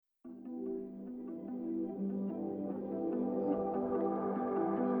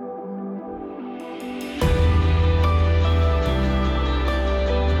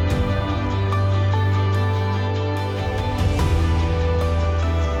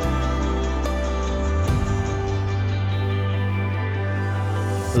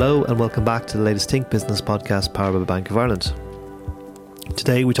Hello and welcome back to the latest Think Business podcast powered by Bank of Ireland.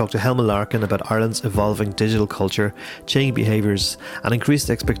 Today we talk to Helma Larkin about Ireland's evolving digital culture, changing behaviours and increased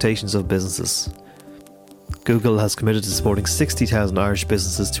expectations of businesses. Google has committed to supporting 60,000 Irish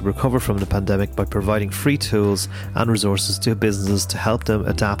businesses to recover from the pandemic by providing free tools and resources to businesses to help them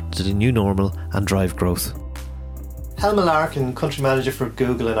adapt to the new normal and drive growth. Helma Larkin, Country Manager for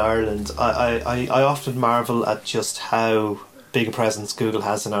Google in Ireland. I often marvel at just how big a presence Google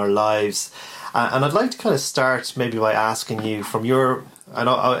has in our lives. And I'd like to kind of start maybe by asking you from your... I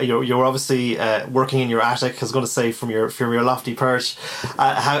know you're obviously working in your attic. I was going to say from your lofty perch,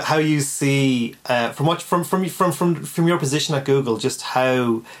 how you see from your position at Google, just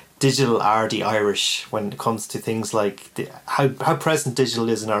how digital are the Irish when it comes to things like how present digital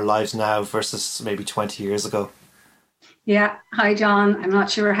is in our lives now versus maybe 20 years ago. Yeah, hi John. I'm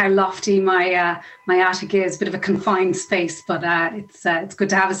not sure how lofty my attic is, bit of a confined space, but it's good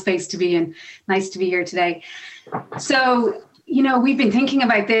to have a space to be in. Nice to be here today. So, we've been thinking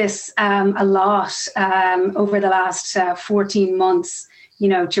about this a lot over the last 14 months,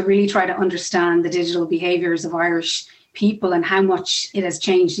 to really try to understand the digital behaviours of Irish people and how much it has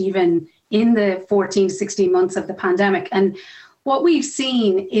changed even in the 14 to 16 months of the pandemic. And what we've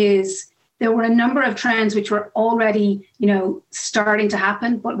seen is there were a number of trends which were already, starting to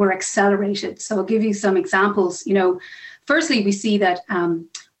happen, but were accelerated. So I'll give you some examples. Firstly, we see that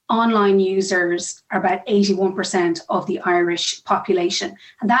online users are about 81% of the Irish population.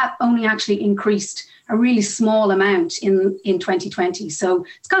 And that only actually increased a really small amount in 2020. So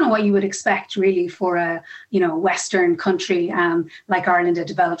it's kind of what you would expect really for a, Western country like Ireland, a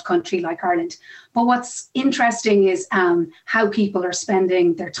developed country like Ireland. But what's interesting is how people are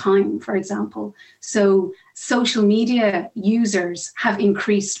spending their time, for example. So social media users have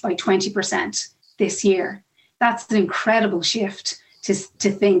increased by 20% this year. That's an incredible shift to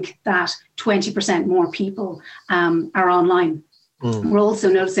think that 20% more people are online. We're also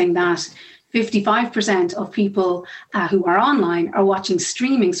noticing that 55% of people who are online are watching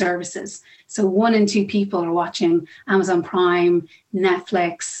streaming services. So 1 in 2 people are watching Amazon Prime,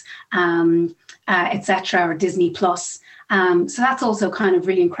 Netflix, etc., or Disney Plus. So that's also kind of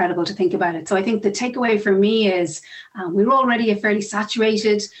really incredible to think about it. So I think the takeaway for me is we were already a fairly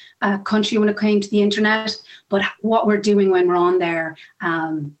saturated country when it came to the internet, but what we're doing when we're on there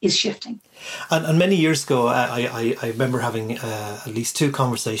is shifting. And many years ago, I remember having at least 2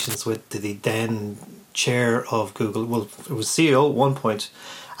 conversations with the then chair of Google. Well, it was CEO at one point,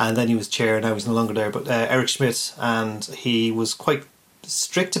 and then he was chair, now he's no longer there, but Eric Schmidt, and he was quite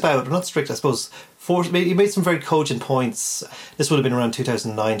strict about, not strict, I suppose, he made some very cogent points. This would have been around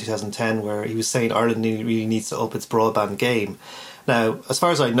 2009, 2010, where he was saying Ireland really needs to up its broadband game. Now, as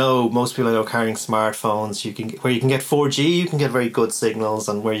far as I know, most people I know carrying smartphones, where you can get 4G, you can get very good signals,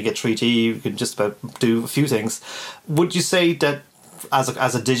 and where you get 3G, you can just about do a few things. Would you say that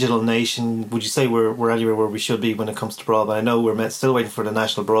as a digital nation, would you say we're anywhere where we should be when it comes to broadband? I know we're still waiting for the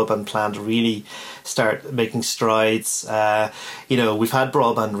National Broadband Plan to really start making strides. We've had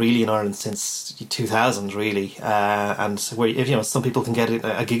broadband really in Ireland since 2000, really, and where some people can get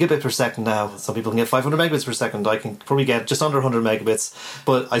a gigabit per second now. Some people can get 500 megabits per second. I can probably get just under 100 megabits,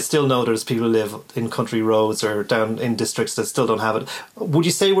 but I still know there's people who live in country roads or down in districts that still don't have it. Would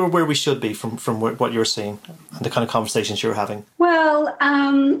you say we're where we should be from what you're seeing and the kind of conversations you're having? Well,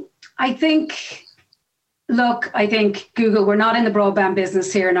 I think Google, we're not in the broadband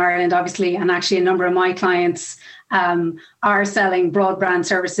business here in Ireland, obviously, and actually a number of my clients are selling broadband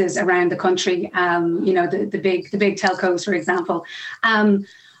services around the country, the big telcos, for example.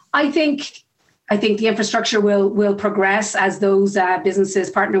 I think the infrastructure will progress as those businesses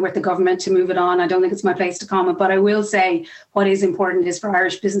partner with the government to move it on. I don't think it's my place to comment, but I will say what is important is for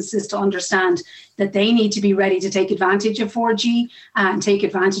Irish businesses to understand that they need to be ready to take advantage of 4G and take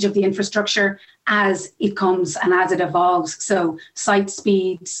advantage of the infrastructure as it comes and as it evolves. So site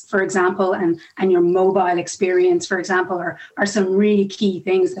speeds, for example, and your mobile experience, for example, are some really key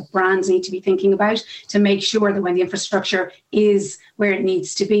things that brands need to be thinking about to make sure that when the infrastructure is where it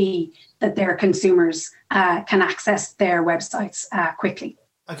needs to be, that their consumers can access their websites quickly.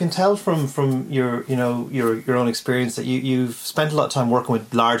 I can tell from your own experience that you've spent a lot of time working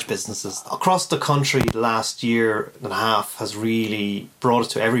with large businesses across the country. The last year and a half has really brought it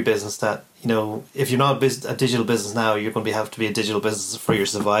to every business that if you're not a digital business now, you're going to have to be a digital business for your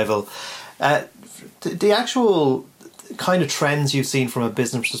survival. The actual kind of trends you've seen from a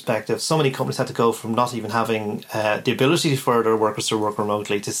business perspective, so many companies had to go from not even having the ability for their workers to work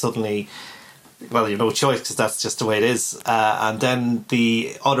remotely to suddenly well, you've no choice because that's just the way it is. And then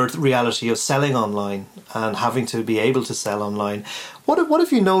the other reality of selling online and having to be able to sell online. What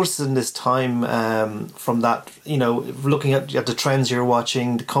have you noticed in this time from that, looking at the trends you're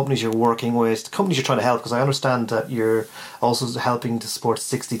watching, the companies you're working with, the companies you're trying to help? Because I understand that you're also helping to support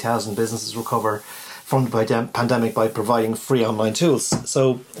 60,000 businesses recover from the pandemic by providing free online tools.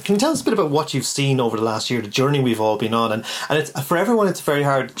 So can you tell us a bit about what you've seen over the last year, the journey we've all been on? And it's, for everyone, it's a very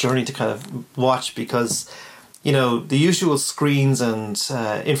hard journey to kind of watch because, the usual screens and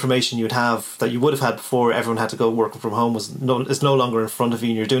information you'd have that you would have had before everyone had to go working from home is no longer in front of you,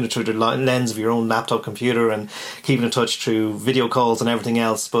 and you're doing it through the lens of your own laptop computer and keeping in touch through video calls and everything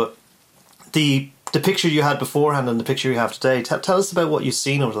else. But the picture you had beforehand and the picture you have today, tell us about what you've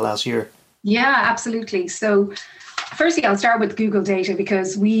seen over the last year. Yeah, absolutely. So firstly, I'll start with Google data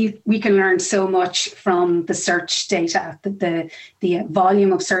because we can learn so much from the search data, the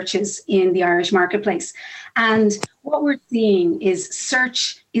volume of searches in the Irish marketplace. And what we're seeing is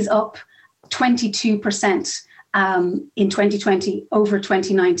search is up 22% in 2020 over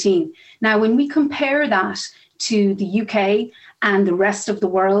 2019. Now, when we compare that to the UK and the rest of the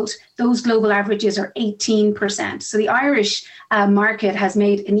world, those global averages are 18%. So the Irish market has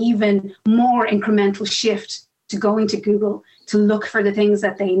made an even more incremental shift to going to Google to look for the things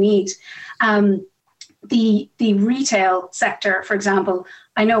that they need. The retail sector, for example,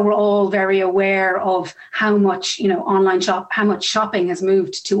 I know we're all very aware of how much how much shopping has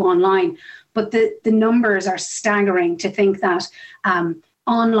moved to online, but the numbers are staggering to think that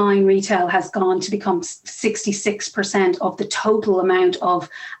online retail has gone to become 66% of the total amount of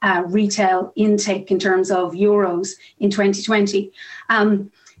retail intake in terms of euros in 2020.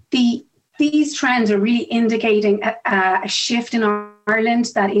 These trends are really indicating a shift in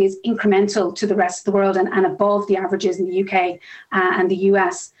Ireland that is incremental to the rest of the world and above the averages in the UK and the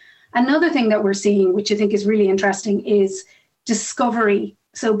US. Another thing that we're seeing, which I think is really interesting, is discovery.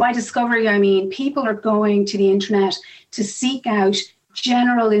 So by discovery, I mean people are going to the internet to seek out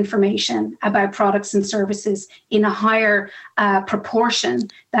general information about products and services in a higher proportion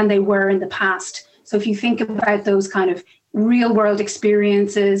than they were in the past. So if you think about those kind of real world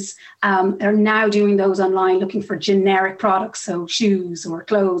experiences, they're now doing those online, looking for generic products, so shoes or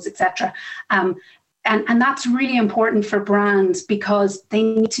clothes, etc. And that's really important for brands because they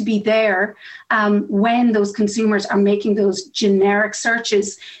need to be there when those consumers are making those generic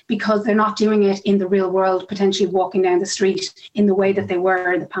searches because they're not doing it in the real world, potentially walking down the street in the way that they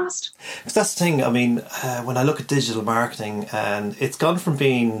were in the past. Because that's the thing. I mean, when I look at digital marketing, and it's gone from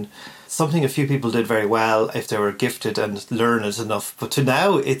being something a few people did very well if they were gifted and learn it enough, but to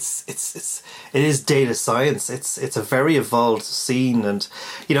now it is data science. It's a very evolved scene, and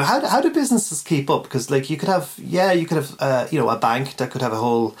how do businesses keep up? Because you could have a bank that could have a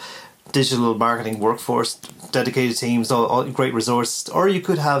whole digital marketing workforce, dedicated teams, all great resource, or you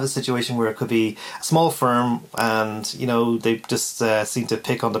could have a situation where it could be a small firm and they just seem to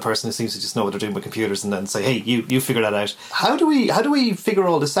pick on the person who seems to just know what they're doing with computers and then say, hey, you figure that out. How do we figure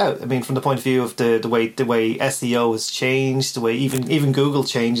all this out? I mean, from the point of view of the way SEO has changed, the way even Google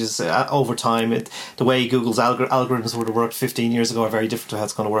changes over time, the way Google's algorithms would have worked 15 years ago are very different to how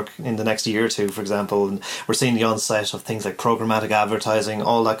it's going to work in the next year or two, for example. And we're seeing the onset of things like programmatic advertising,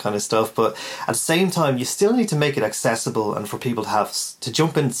 all that kind of stuff. But at the same time, you still need to make it accessible and for people to have to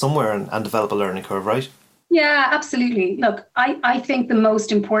jump in somewhere and develop a learning curve, right? Yeah, absolutely. Look, I think the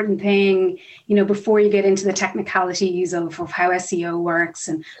most important thing, before you get into the technicalities of how SEO works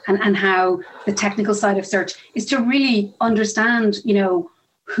and how the technical side of search is to really understand,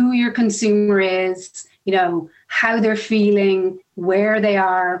 who your consumer is, how they're feeling, where they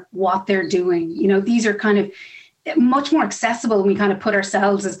are, what they're doing. These are kind of much more accessible when we kind of put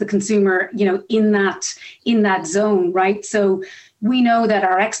ourselves as the consumer, in that zone, right? So we know that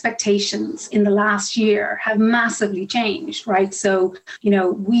our expectations in the last year have massively changed, right? So,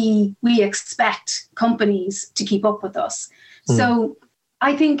 we expect companies to keep up with us. So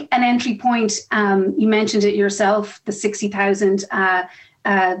I think an entry point, you mentioned it yourself, the 60,000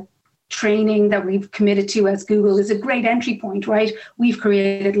 training that we've committed to as Google is a great entry point, right? We've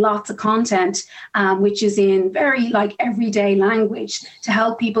created lots of content, which is in very everyday language to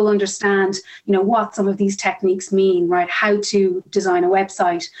help people understand, what some of these techniques mean, right? How to design a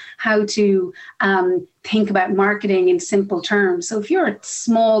website, how to think about marketing in simple terms. So if you're a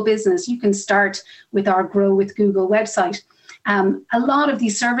small business, you can start with our Grow with Google website. A lot of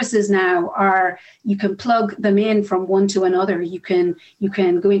these services now you can plug them in from one to another. You can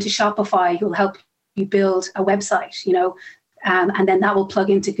go into Shopify, who'll help you build a website, and then that will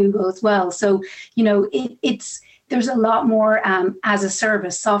plug into Google as well. So, there's a lot more as a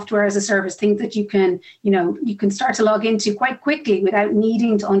service, software as a service, things that you can start to log into quite quickly without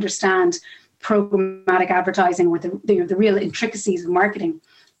needing to understand programmatic advertising or the real intricacies of marketing.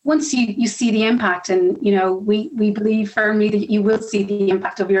 Once you see the impact, and we believe firmly that you will see the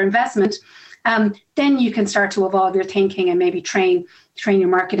impact of your investment, then you can start to evolve your thinking and maybe train your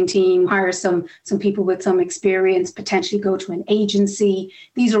marketing team, hire some people with some experience, potentially go to an agency.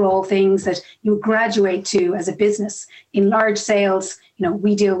 These are all things that you graduate to as a business. In large sales,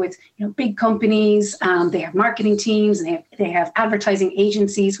 we deal with big companies. They have marketing teams, and they have advertising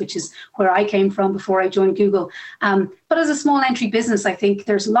agencies, which is where I came from before I joined Google. But as a small entry business, I think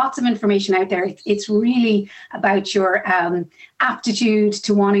there's lots of information out there. It's really about your aptitude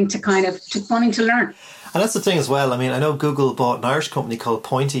to wanting to learn. And that's the thing as well. I mean, I know Google bought an Irish company called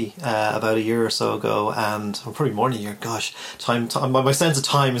Pointy about a year or so ago, and probably more than a year. Gosh, time. My sense of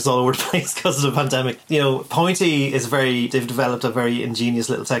time is all over the place because of the pandemic. Pointy is they've developed a very ingenious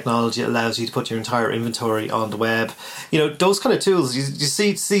little technology that allows you to put your entire inventory on the web. Those kind of tools.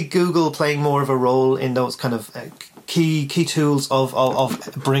 You see Google playing more of a role in those kind of key tools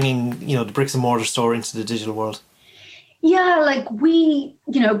of bringing the bricks and mortar store into the digital world. Yeah,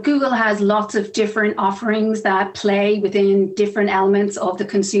 Google has lots of different offerings that play within different elements of the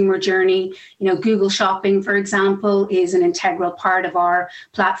consumer journey. Google Shopping, for example, is an integral part of our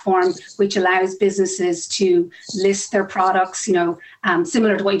platform, which allows businesses to list their products,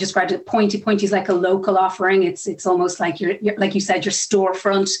 similar to what you described at Pointy. Pointy is like a local offering. It's almost like your like you said, your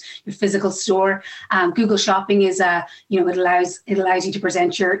storefront, your physical store. Google Shopping is it allows you to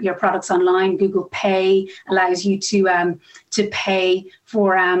present your products online. Google Pay allows you to pay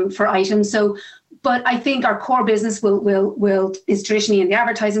for items. But I think our core business is traditionally in the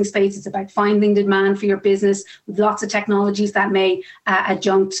advertising space. It's about finding demand for your business with lots of technologies that may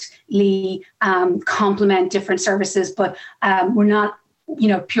adjunctly complement different services. But we're not,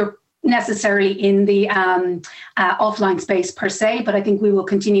 pure necessarily in the offline space per se, but I think we will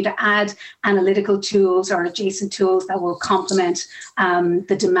continue to add analytical tools or adjacent tools that will complement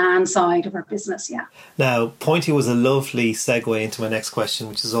the demand side of our business. Yeah. Now, Pointy was a lovely segue into my next question,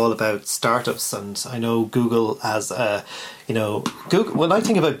 which is all about startups. And I know Google as Google. When I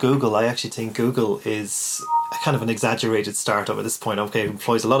think about Google, I actually think Google is kind of an exaggerated startup at this point. Okay, it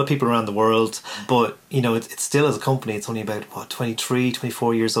employs a lot of people around the world, but it's still, as a company, it's only about 23,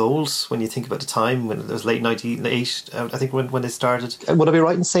 24 years old when you think about the time when it was late 98, I think when they started. Would I be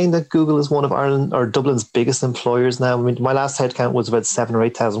right in saying that Google is one of Ireland or Dublin's biggest employers now? I mean, my last headcount was about 7,000 or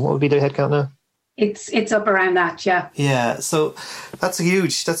 8,000. What would be their headcount now? It's up around that, yeah. Yeah, so that's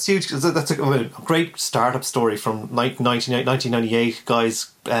huge. That's a great startup story from 1998.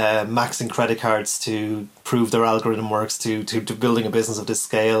 Guys maxing credit cards to prove their algorithm works to building a business of this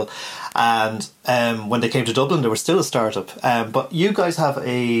scale. And when they came to Dublin, they were still a startup. But you guys have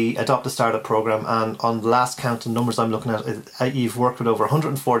a Adopt a Startup program, and on the last count of numbers I'm looking at, you've worked with over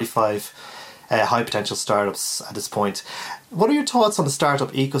 145 high potential startups at this point. What are your thoughts on the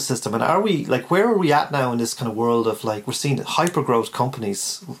startup ecosystem, and where are we at now in this kind of world of we're seeing hyper growth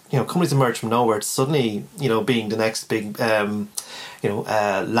companies, companies emerge from nowhere to suddenly, being the next big, land,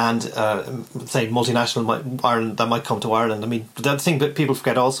 say multinational Ireland that might come to Ireland. I mean, the thing that people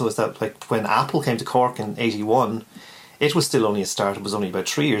forget also is that when Apple came to Cork in 81, it was still only a startup. It was only about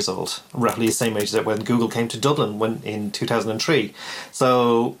 3 years old, roughly the same age that when Google came to Dublin in 2003.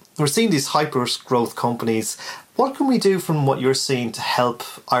 So we're seeing these hyper growth companies. What can we do from what you're seeing to help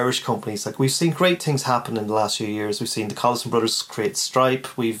Irish companies? We've seen great things happen in the last few years. We've seen the Collison brothers create Stripe.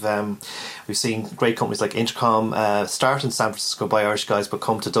 We've seen great companies like Intercom start in San Francisco by Irish guys, but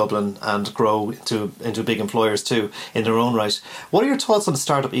come to Dublin and grow into big employers too in their own right. What are your thoughts on the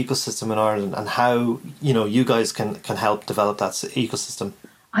startup ecosystem in Ireland, and how you guys can help develop that ecosystem?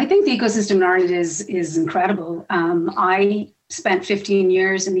 I think the ecosystem in Ireland is incredible. I spent 15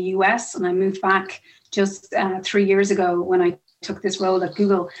 years in the US, and I moved back just 3 years ago when I took this role at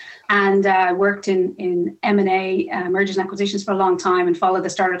Google, and worked in M&A, mergers and acquisitions, for a long time, and followed the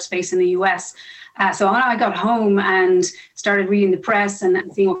startup space in the US. So when I got home and started reading the press and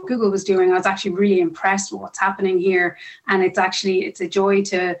seeing what Google was doing, I was actually really impressed with what's happening here, and it's a joy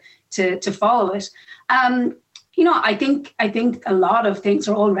to follow it. I think a lot of things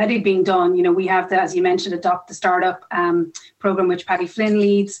are already being done. We have the, as you mentioned, Adopt the Startup program, which Patty Flynn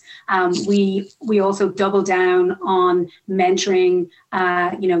leads. We also double down on mentoring,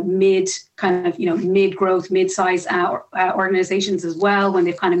 mid-growth, mid-size organizations as well, when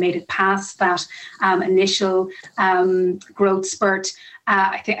they've kind of made it past that initial growth spurt.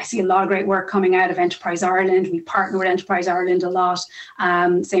 I see a lot of great work coming out of Enterprise Ireland. We partner with Enterprise Ireland a lot.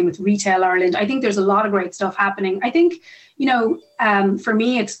 Same with Retail Ireland. I think there's a lot of great stuff happening. I think, for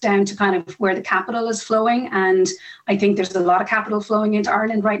me, it's down to kind of where the capital is flowing. And I think there's a lot of capital flowing into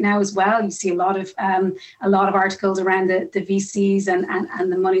Ireland right now as well. You see a lot of articles around the VCs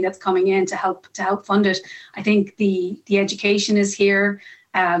and the money that's coming in to help fund it. I think the education is here.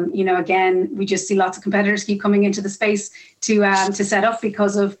 Again, we just see lots of competitors keep coming into the space to set up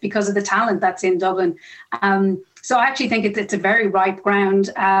because of the talent that's in Dublin. So I actually think it's a very ripe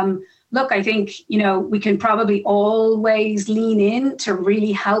ground. Look, I think, we can probably always lean in to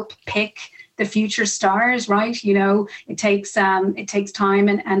really help pick the future stars, right? It takes time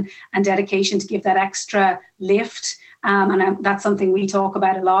and dedication to give that extra lift. That's something we talk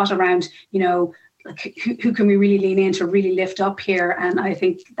about a lot around, who can we really lean in to really lift up here? And I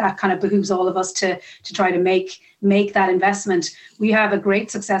think that kind of behooves all of us to try to make that investment. We have a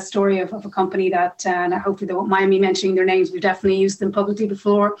great success story of a company that, and hopefully they won't mind me mentioning their names, we've definitely used them publicly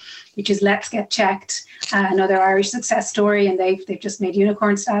before, which is Let's Get Checked, another Irish success story. And they've just made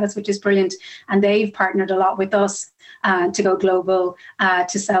unicorn status, which is brilliant. And they've partnered a lot with us to go global,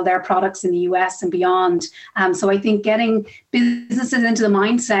 to sell their products in the US and beyond. So I think getting businesses into the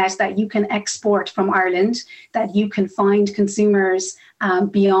mindset that you can export from Ireland, that you can find consumers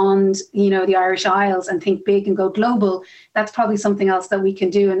beyond, the Irish Isles and think big and go global, that's probably something else that we can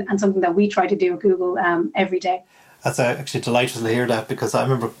do and something that we try to do at Google every day. That's actually delightful to hear that, because I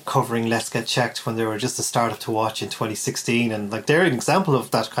remember covering Let's Get Checked when they were just a startup to watch in 2016, and they're an example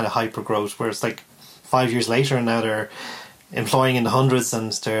of that kind of hyper growth where it's 5 years later and now they're employing in the hundreds,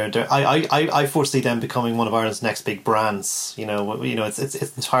 and I foresee them becoming one of Ireland's next big brands.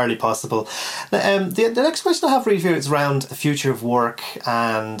 It's entirely possible. The next question I have for you is around the future of work,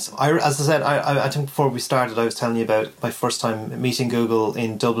 and as I said, I think before we started, I was telling you about my first time meeting Google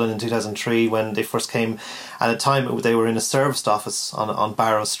in Dublin in 2003 when they first came. And at the time they were in a serviced office on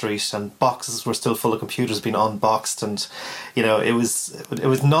Barrow Street, and boxes were still full of computers being unboxed, and it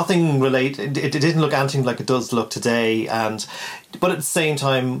was nothing related. It didn't look anything like it does look today, but at the same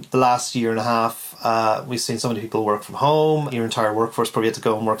time, the last year and a half, we've seen so many people work from home. Your entire workforce probably had to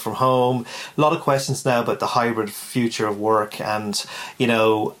go and work from home. A lot of questions now about the hybrid future of work, and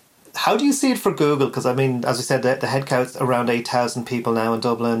how do you see it for Google? Because, as we said, the headcount's around 8,000 people now in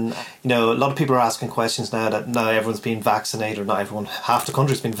Dublin. A lot of people are asking questions now that not everyone's been vaccinated, or not everyone, half the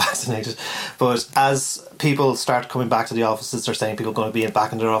country's been vaccinated. But as people start coming back to the offices, they're saying people are going to be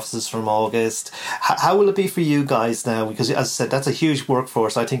back in their offices from August. How will it be for you guys now? Because, as I said, that's a huge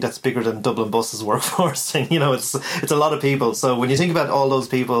workforce. I think that's bigger than Dublin Bus's workforce. And, it's a lot of people. So when you think about all those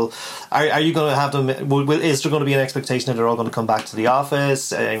people, are you going to have them? Is there going to be an expectation that they're all going to come back to the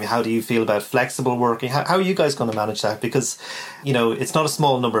office? How do you feel about flexible working? How are you guys going to manage that? Because, it's not a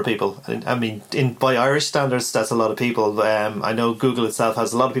small number of people. By Irish standards, that's a lot of people. I know Google itself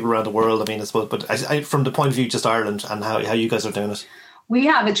has a lot of people around the world. I suppose, but from the point of view just Ireland and how you guys are doing it. We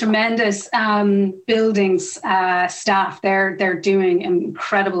have a tremendous buildings staff. They're doing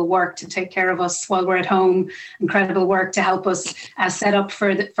incredible work to take care of us while we're at home. Incredible work to help us set up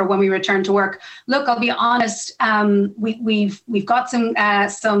for when we return to work. Look, I'll be honest. We've got some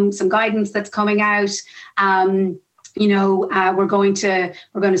guidance that's coming out. We're going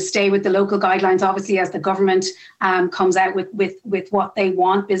to stay with the local guidelines, obviously, as the government comes out with what they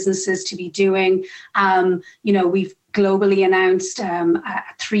want businesses to be doing. We've globally announced a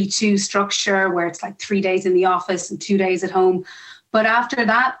 3-2 structure where it's 3 days in the office and 2 days at home. But after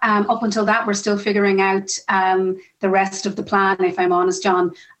that, up until that, we're still figuring out the rest of the plan, if I'm honest,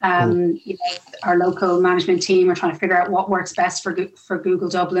 John. Our local management team are trying to figure out what works best for Google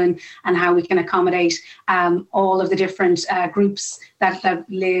Dublin and how we can accommodate all of the different groups that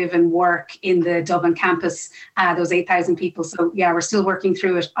live and work in the Dublin campus, those 8,000 people. So, yeah, we're still working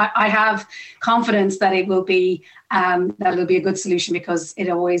through it. I have confidence that it will be that it'll be a good solution because it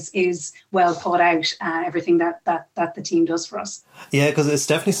always is well thought out, everything that the team does for us. Yeah, because it's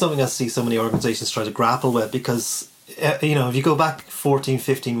definitely something I see so many organisations try to grapple with, because if you go back 14,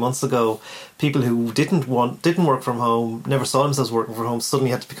 15 months ago, people who didn't work from home, never saw themselves working from home,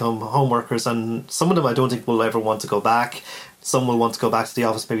 suddenly had to become home workers, and some of them I don't think will ever want to go back. Some will want to go back to the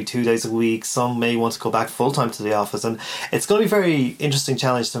office maybe 2 days a week. Some may want to go back full time to the office, and it's going to be a very interesting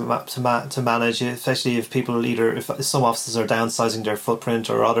challenge to manage, especially if some offices are downsizing their footprint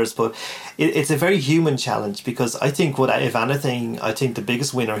or others. But it's a very human challenge, because I think if anything, I think the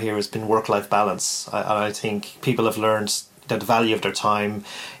biggest winner here has been work-life balance. And I think people have learned the value of their time.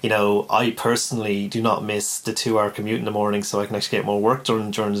 You know, I personally do not miss the 2-hour commute in the morning, so I can actually get more work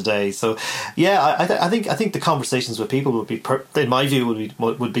done during the day. So, yeah, I think the conversations with people would be, in my view,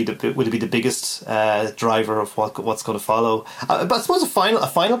 would be the biggest driver of what's going to follow. But I suppose a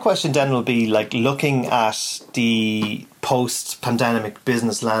final question then will be like looking at the post-pandemic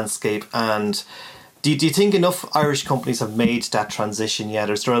business landscape, and do you think enough Irish companies have made that transition yet,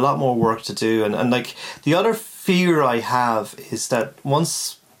 or is there a lot more work to do? And like the other fear I have is that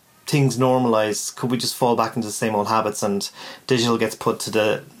once things normalise, could we just fall back into the same old habits and digital gets put to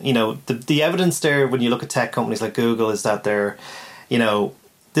the evidence there when you look at tech companies like Google is that they're,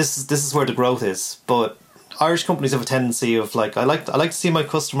 this is where the growth is, but Irish companies have a tendency of like, I like to see my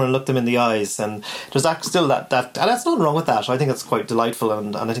customer and look them in the eyes, and there's still that and that's nothing wrong with that. I think that's quite delightful,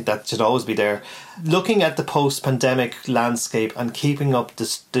 and I think that should always be there. Looking at the post-pandemic landscape and keeping up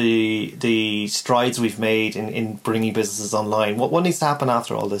the strides we've made in bringing businesses online, what needs to happen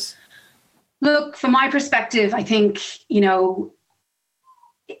after all this? Look, from my perspective, I think, we're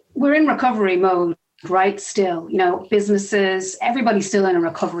in recovery mode. Right, still, businesses, everybody's still in a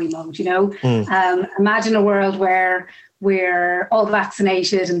recovery mode. Imagine a world where we're all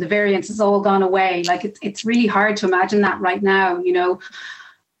vaccinated and the variants has all gone away. Like it's really hard to imagine that right now.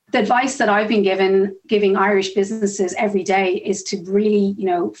 The advice that I've been giving Irish businesses every day is to really,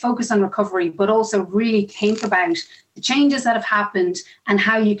 focus on recovery, but also really think about the changes that have happened and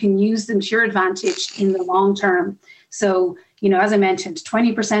how you can use them to your advantage in the long term. So, as I mentioned,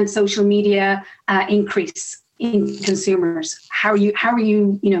 20% social media increase in consumers. How are you,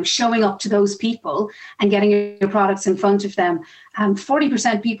 showing up to those people and getting your products in front of them?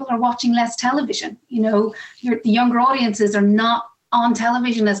 40% people are watching less television. The younger audiences are not on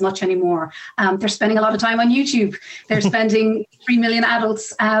television as much anymore. They're spending a lot of time on YouTube. They're spending 3 million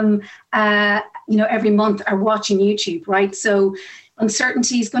adults, every month are watching YouTube, right? So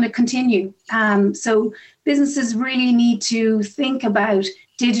uncertainty is going to continue. So businesses really need to think about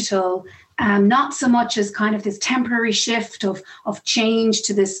digital, not so much as kind of this temporary shift of change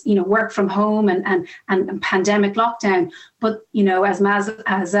to this, work from home and pandemic lockdown, but as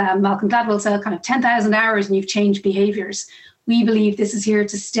Malcolm Gladwell said, kind of 10,000 hours and you've changed behaviors. We believe this is here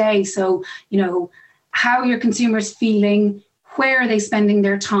to stay. So, how are your consumers feeling? Where are they spending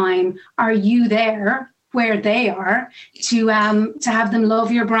their time? Are you there where they are to have them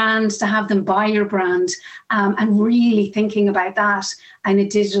love your brand, to have them buy your brand, and really thinking about that and a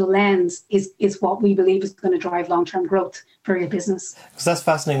digital lens is what we believe is going to drive long-term growth for your business. Because that's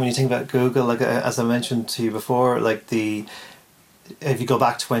fascinating when you think about Google. Like as I mentioned to you before, if you go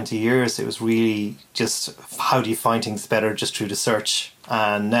back 20 years, it was really just how do you find things better just through the search.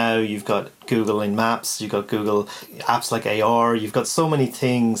 And now you've got Google in Maps, you've got Google apps like AR, you've got so many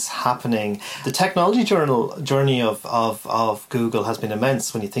things happening. The technology journey of Google has been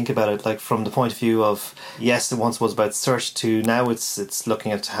immense when you think about it, like from the point of view of, yes, it once was about search to now it's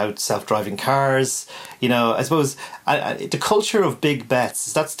looking at how self-driving cars, I suppose the culture of big bets,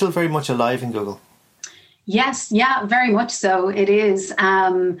 is that still very much alive in Google? Yes, yeah, very much so. It is.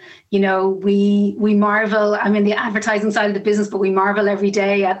 We marvel. I'm in the advertising side of the business, but we marvel every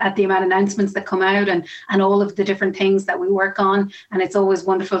day at the amount of announcements that come out and all of the different things that we work on. And it's always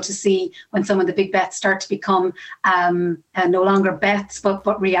wonderful to see when some of the big bets start to become no longer bets,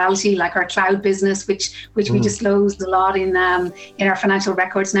 but reality, like our cloud business, which we disclosed a lot in our financial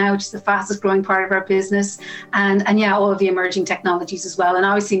records now, which is the fastest growing part of our business. And all of the emerging technologies as well. And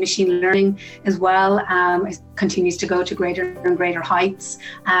obviously machine learning as well. It continues to go to greater and greater heights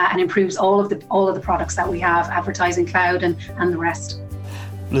and improves all of the products that we have, advertising, cloud, and the rest.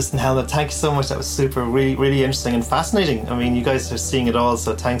 Listen, Helena, thank you so much. That was super, really, really interesting and fascinating. I mean, you guys are seeing it all,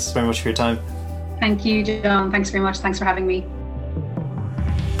 so thanks very much for your time. Thank you, John. Thanks very much. Thanks for having me.